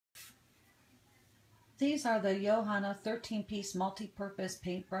These are the Johanna 13-piece multi-purpose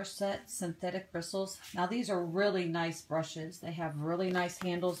paintbrush set, synthetic bristles. Now these are really nice brushes. They have really nice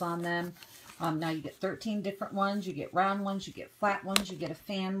handles on them. Now you get 13 different ones. You get round ones, you get flat ones, you get a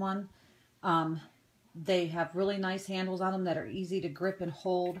fan one. They have really nice handles on them that are easy to grip and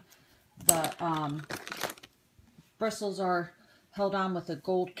hold. The bristles are held on with a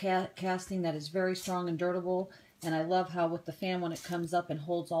gold casting that is very strong and durable. And I love how with the fan when it comes up and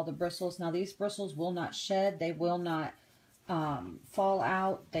holds all the bristles. Now these bristles will not shed. They will not fall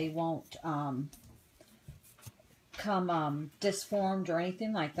out. They won't come disformed or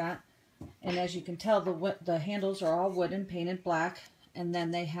anything like that. And as you can tell, the handles are all wooden, painted black. And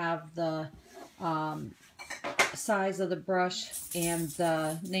then they have the size of the brush and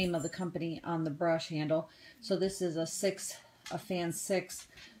the name of the company on the brush handle. So this is a fan 6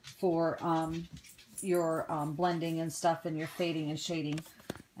 for your blending and stuff and your fading and shading.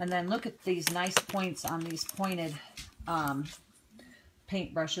 And then look at these nice points on these pointed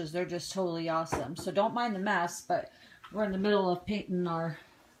paint brushes. They're just totally awesome. So don't mind the mess, but we're in the middle of painting our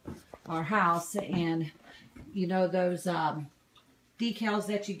house, and you know those decals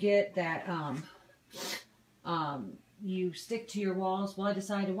that you get that you stick to your walls. Well, I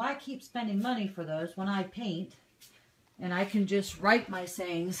decided, why keep spending money for those when I paint and I can just write my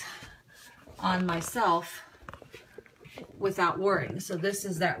sayings on myself without worrying. So this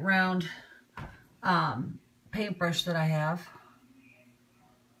is that round paintbrush that I have.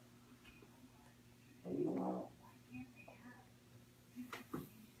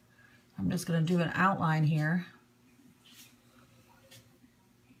 I'm just going to do an outline here.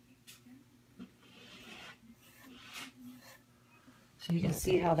 So you can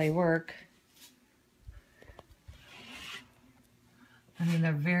see how they work. I mean,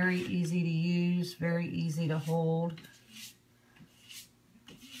 they're very easy to use, very easy to hold.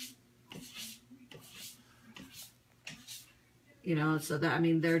 You know, so that, I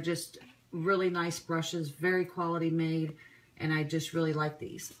mean, they're just really nice brushes, very quality made, and I just really like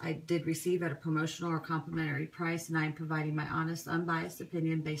these. I did receive at a promotional or complimentary price, and I am providing my honest, unbiased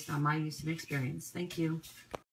opinion based on my use and experience. Thank you.